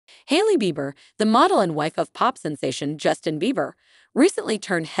Hailey Bieber, the model and wife of pop sensation Justin Bieber, recently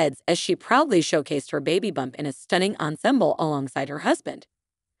turned heads as she proudly showcased her baby bump in a stunning ensemble alongside her husband.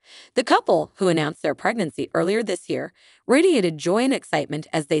 The couple, who announced their pregnancy earlier this year, radiated joy and excitement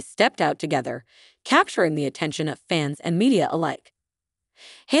as they stepped out together, capturing the attention of fans and media alike.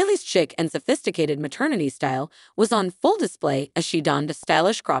 Hailey's chic and sophisticated maternity style was on full display as she donned a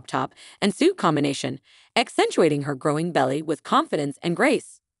stylish crop top and suit combination, accentuating her growing belly with confidence and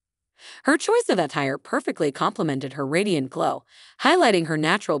grace. Her choice of attire perfectly complemented her radiant glow, highlighting her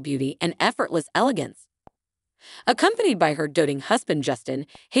natural beauty and effortless elegance. Accompanied by her doting husband Justin,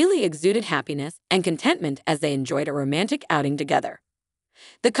 Hailey exuded happiness and contentment as they enjoyed a romantic outing together.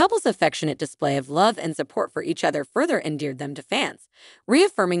 The couple's affectionate display of love and support for each other further endeared them to fans,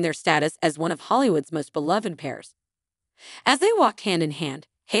 reaffirming their status as one of Hollywood's most beloved pairs. As they walked hand in hand,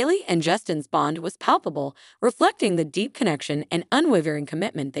 Hailey and Justin's bond was palpable, reflecting the deep connection and unwavering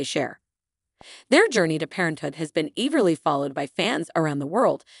commitment they share. Their journey to parenthood has been eagerly followed by fans around the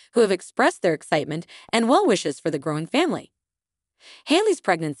world who have expressed their excitement and well wishes for the growing family. Hailey's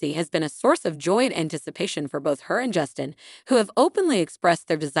pregnancy has been a source of joy and anticipation for both her and Justin, who have openly expressed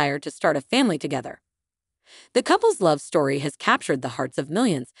their desire to start a family together. The couple's love story has captured the hearts of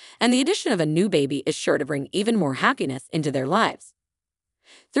millions, and the addition of a new baby is sure to bring even more happiness into their lives.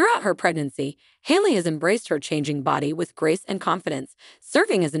 Throughout her pregnancy, Hailey has embraced her changing body with grace and confidence,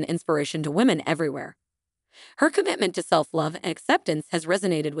 serving as an inspiration to women everywhere. Her commitment to self-love and acceptance has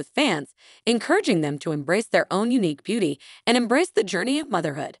resonated with fans, encouraging them to embrace their own unique beauty and embrace the journey of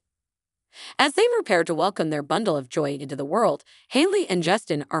motherhood. As they prepare to welcome their bundle of joy into the world, Hailey and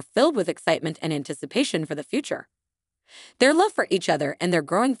Justin are filled with excitement and anticipation for the future. Their love for each other and their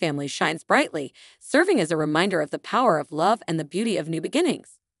growing family shines brightly, serving as a reminder of the power of love and the beauty of new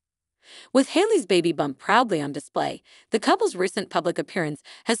beginnings. With Hailey's baby bump proudly on display, the couple's recent public appearance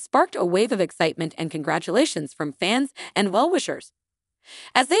has sparked a wave of excitement and congratulations from fans and well-wishers.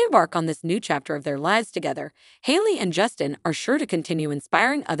 As they embark on this new chapter of their lives together, Hailey and Justin are sure to continue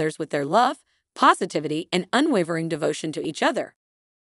inspiring others with their love, positivity, and unwavering devotion to each other.